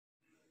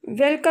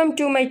Welcome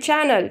to my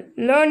channel,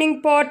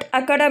 Learning Pot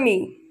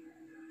Academy.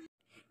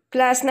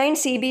 Class 9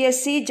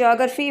 CBSE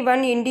Geography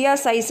 1 India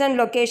Size and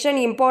Location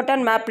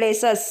Important Map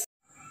Places.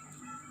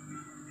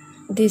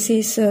 This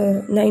is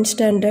 9th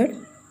standard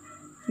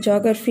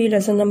Geography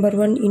lesson number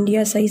 1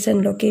 India Size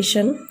and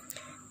Location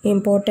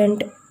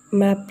Important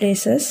Map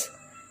Places.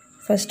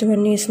 First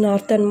one is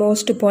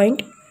northernmost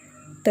point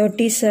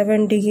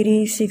 37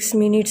 degrees 6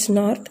 minutes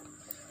north.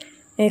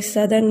 Next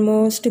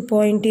southernmost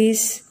point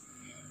is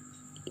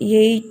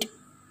 8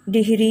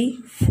 degree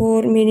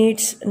 4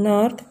 minutes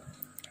north.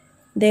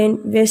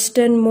 Then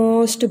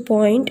westernmost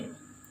point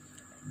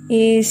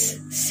is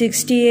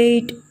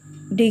 68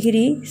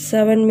 degree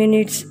 7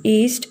 minutes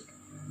east.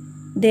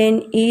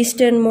 Then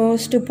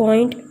easternmost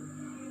point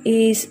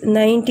is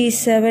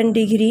 97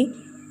 degree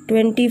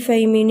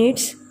 25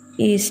 minutes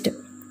east.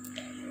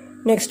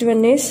 Next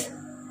one is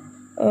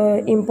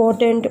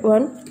important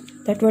one.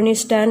 That one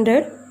is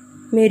standard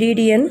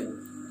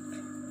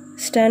meridian.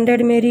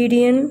 Standard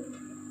meridian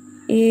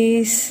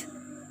is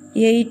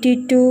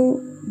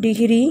 82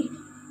 degree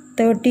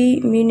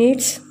 30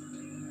 minutes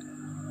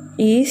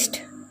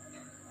east.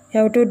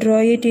 You have to draw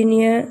it in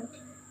a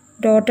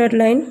dotted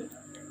line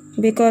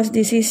because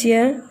this is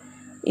a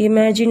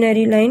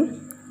imaginary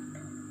line.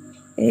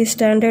 A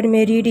standard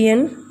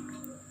meridian.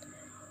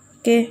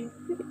 Okay,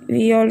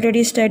 we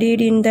already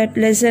studied in that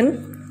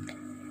lesson.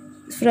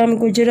 From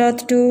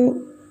Gujarat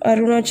to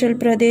Arunachal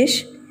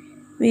Pradesh,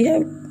 we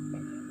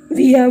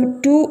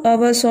have 2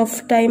 hours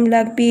of time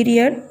lag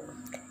period.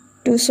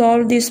 To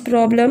solve this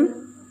problem,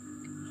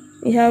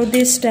 we have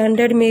this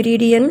standard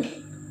meridian.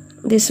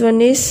 This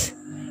one is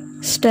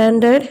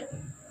standard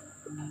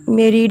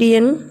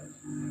meridian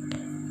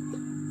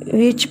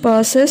which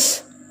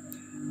passes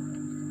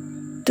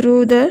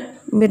through the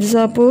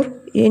Mirzapur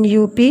in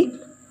UP.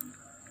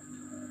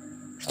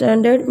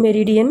 Standard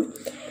meridian.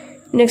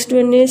 Next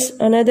one is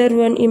another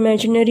one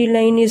imaginary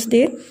line is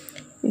there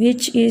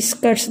which is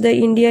cuts the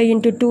India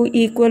into 2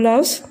 equal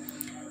halves.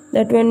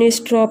 That one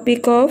is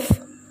Tropic of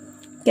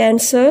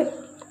Cancer.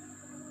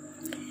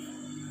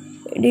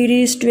 It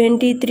is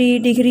 23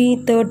 degree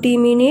 30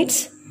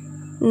 minutes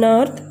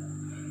north.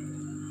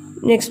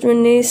 Next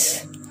one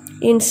is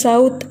in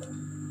south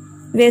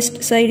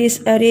west side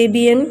is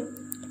Arabian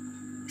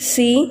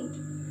Sea.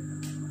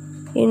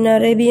 In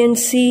Arabian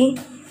Sea,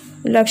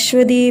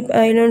 Lakshadweep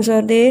Islands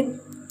are there.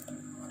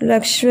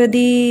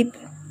 Lakshadweep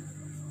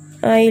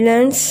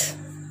Islands.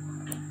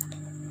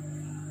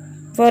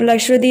 For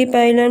Lakshadweep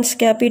Islands,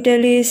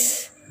 capital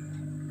is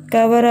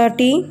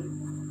Kavarati.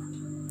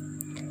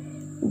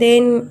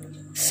 Then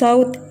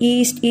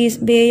southeast is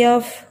Bay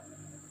of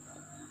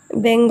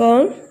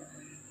Bengal.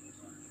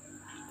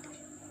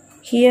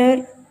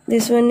 Here,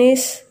 this one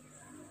is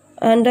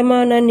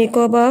Andaman and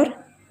Nicobar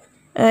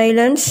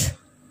Islands.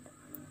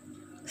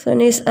 This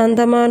one is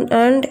Andaman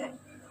and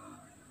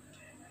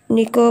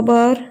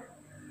Nicobar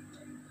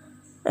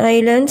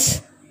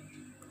Islands.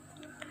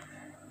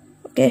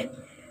 Okay.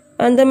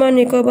 Andaman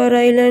Nicobar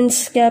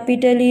Islands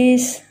capital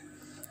is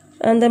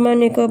Andaman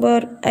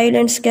Nicobar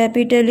Islands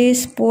capital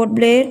is Port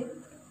Blair.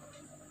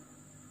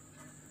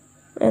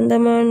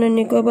 Andaman and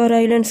Nicobar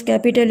Islands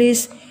capital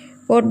is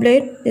Port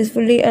Blair. Is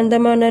fully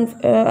Andaman and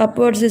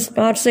upwards is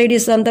outside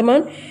is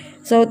Andaman,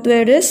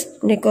 southward is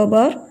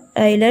Nicobar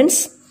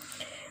Islands.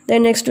 The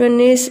next one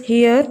is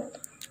here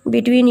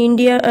between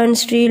India and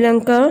Sri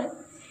Lanka.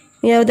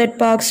 We have that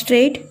Park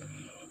Strait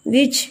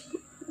which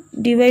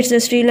divides the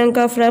Sri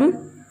Lanka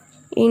from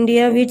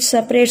India, which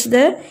separates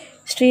the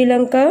Sri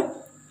Lanka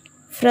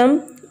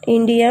from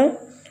India.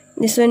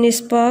 This one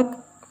is Park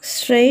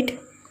Strait,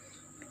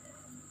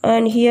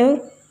 and here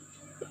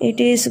it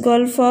is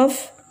Gulf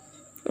of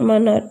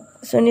Mannar.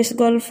 This one is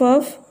Gulf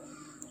of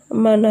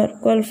Mannar.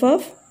 Gulf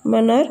of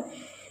Mannar.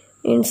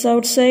 In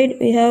south side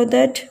we have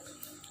that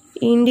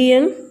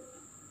Indian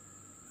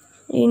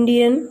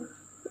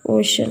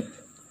Ocean.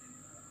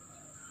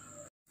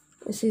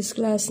 This is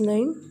class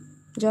 9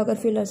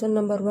 Geography lesson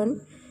number 1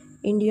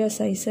 India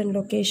Size and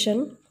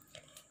Location.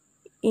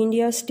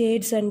 India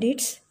states and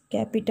its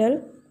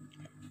capital.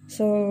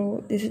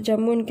 So this is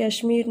Jammu and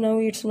Kashmir. Now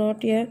it's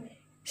not a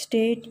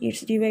state,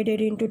 it's divided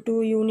into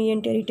 2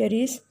 union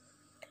territories.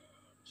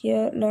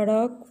 Here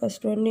Ladakh,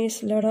 first one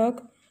is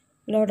Ladakh.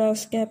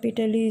 Ladakh's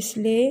capital is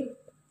Leh.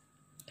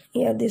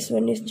 Here this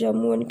one is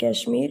Jammu and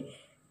Kashmir.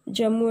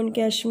 Jammu and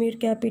Kashmir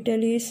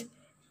capital is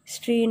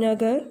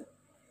Srinagar.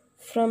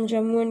 From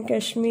Jammu and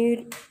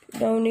Kashmir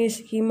down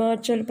is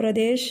Himachal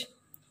Pradesh.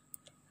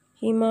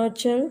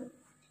 Himachal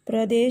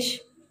Pradesh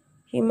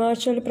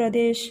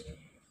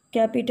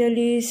capital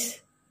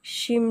is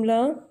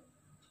Shimla.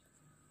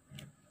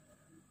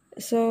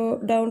 So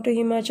down to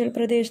Himachal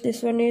Pradesh,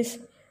 this one is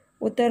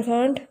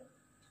Uttarakhand.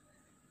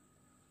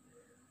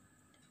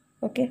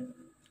 Okay,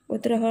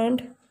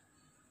 Uttarakhand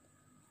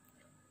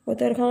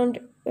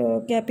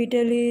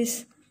capital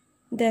is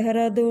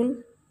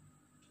Dehradun.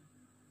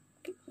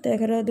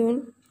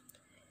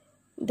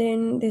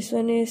 Then this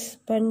one is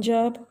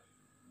Punjab.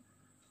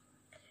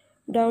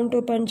 Down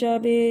to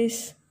Punjab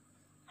is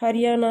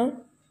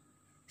Haryana.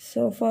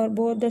 So for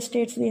both the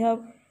states we have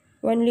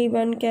only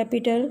one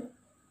capital,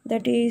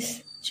 that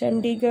is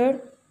Chandigarh.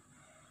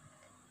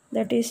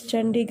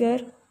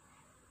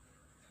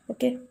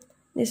 Okay,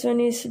 this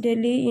one is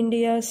Delhi,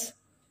 India's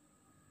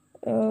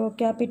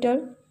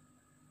capital.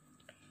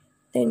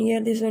 Then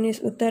here this one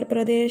is Uttar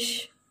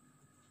Pradesh.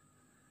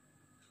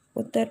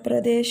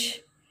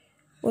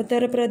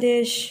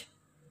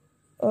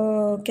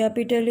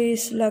 Capital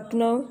is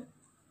Lucknow.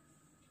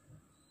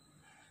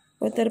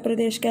 Uttar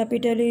Pradesh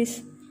capital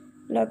is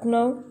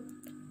Lucknow.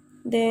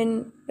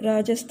 Then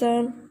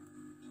Rajasthan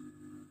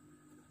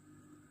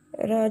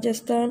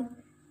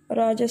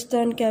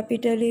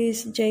capital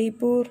is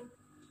Jaipur.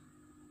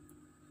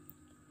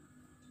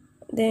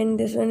 Then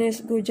this one is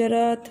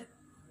Gujarat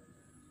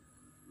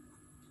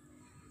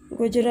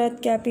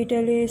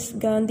capital is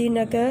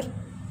Gandhinagar.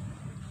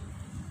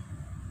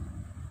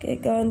 Okay,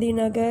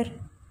 Gandhinagar.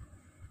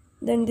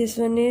 Then this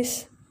one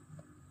is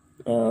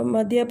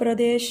Madhya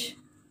Pradesh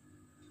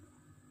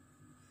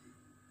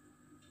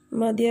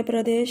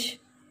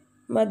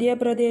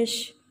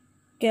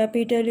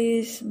capital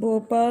is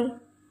Bhopal.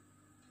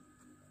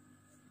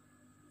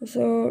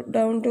 So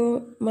down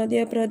to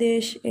Madhya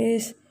Pradesh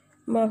is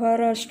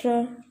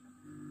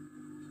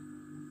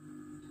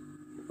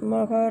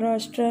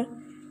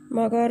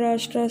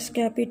Maharashtra's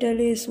capital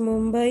is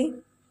Mumbai.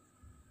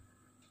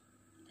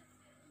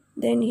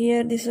 Then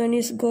here this one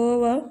is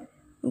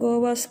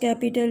Goa's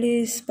capital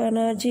is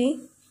Panaji.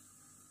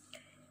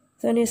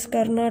 This one is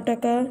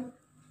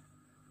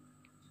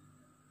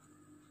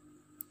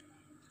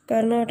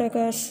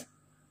Karnataka's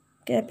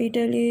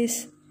capital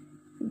is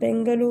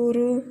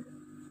Bengaluru.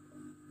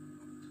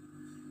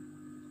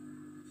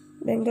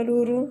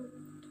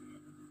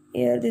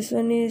 Here this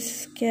one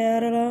is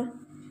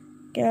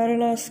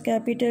Kerala's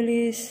capital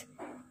is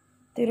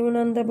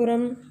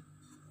Thiruvananthapuram.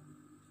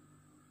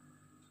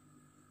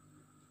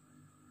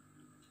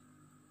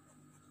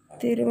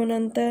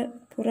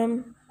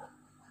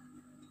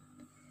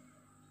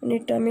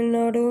 And Tamil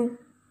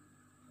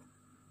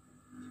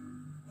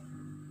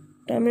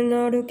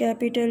Nadu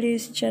capital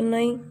is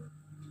Chennai.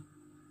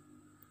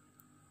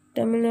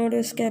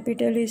 Nadu's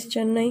capital is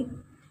Chennai.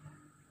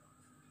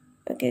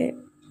 Okay,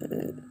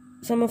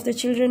 some of the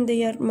children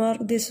they are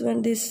marked this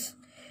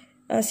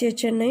as a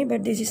Chennai,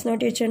 but this is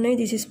not a Chennai,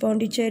 this is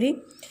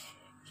Pondicherry.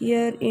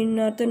 Here in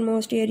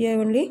northernmost area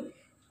only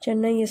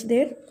Chennai is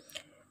there.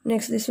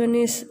 Next this one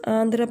is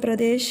Andhra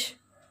Pradesh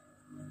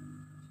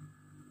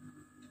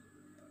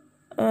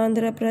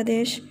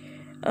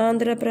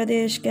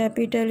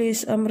capital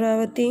is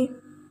Amravati.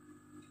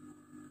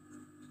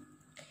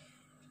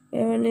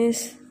 One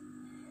is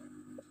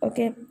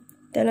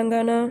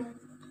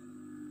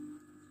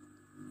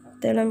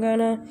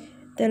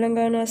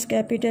Telangana's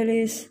capital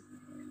is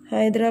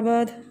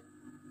Hyderabad.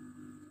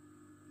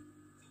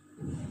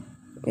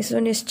 This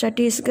one is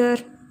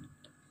Chhattisgarh.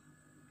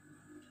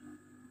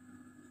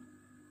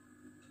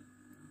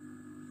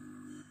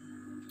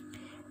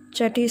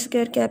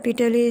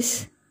 Capital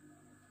is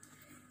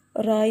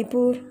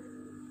Raipur.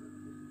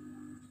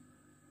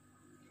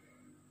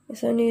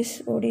 This one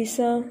is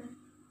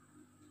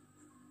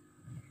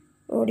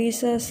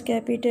Odisha's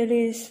capital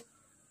is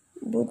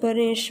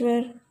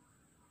Bhubaneswar.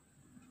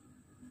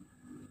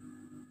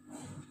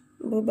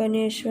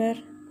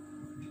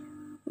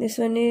 This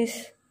one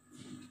is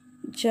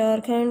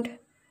Jharkhand.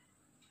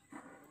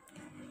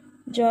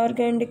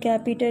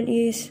 Capital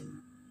is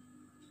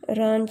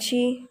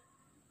Ranchi.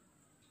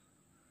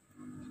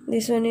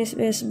 This one is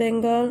West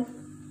Bengal.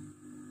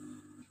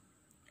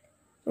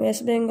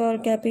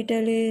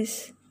 Capital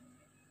is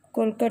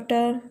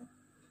Kolkata.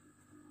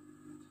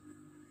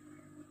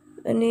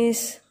 One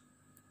is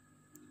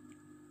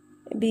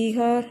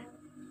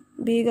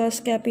Bihar's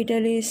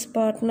capital is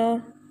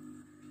Patna.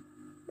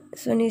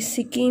 This one is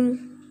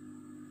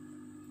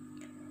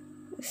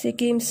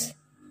Sikkim's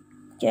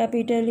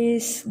capital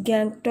is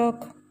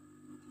Gangtok.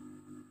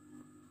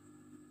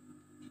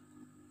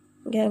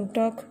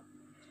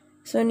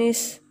 This one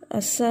is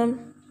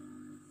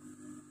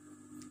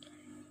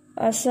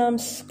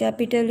Assam's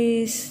capital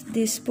is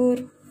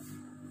Dispur.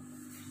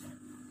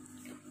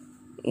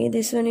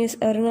 This one is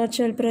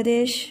Arunachal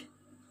Pradesh.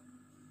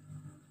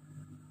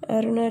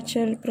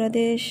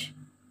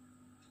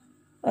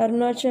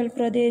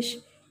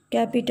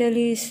 Capital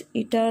is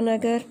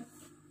Itanagar.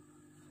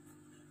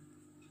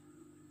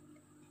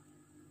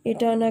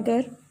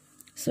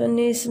 This one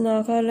is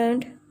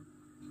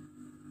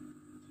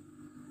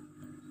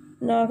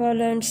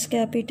Nagaland's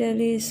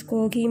capital is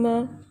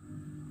Kohima.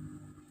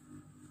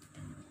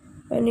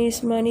 One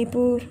is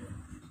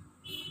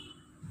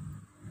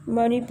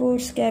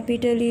Manipur's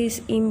capital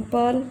is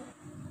Impal.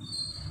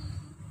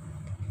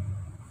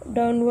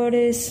 Downward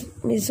is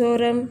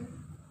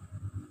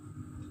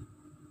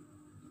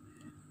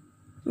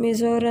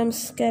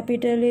Mizorum's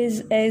capital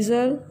is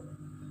Aizawl.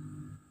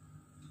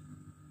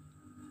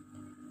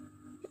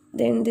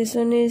 Then this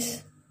one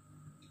is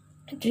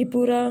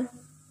Tripura's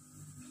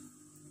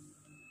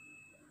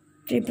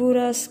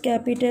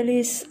capital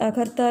is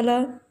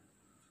Agartala.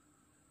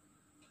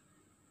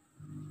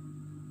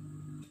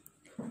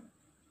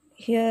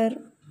 Here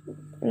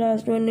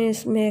last one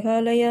is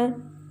Meghalaya.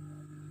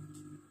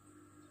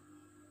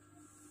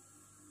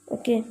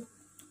 Okay,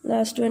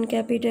 last one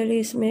capital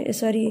is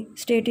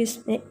state is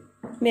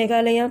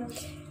Meghalaya.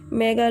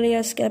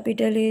 Meghalaya's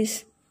capital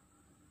is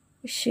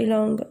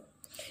Shillong.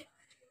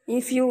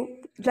 If you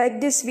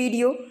like this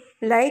video,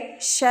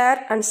 like,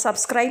 share and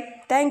subscribe.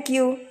 Thank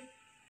you.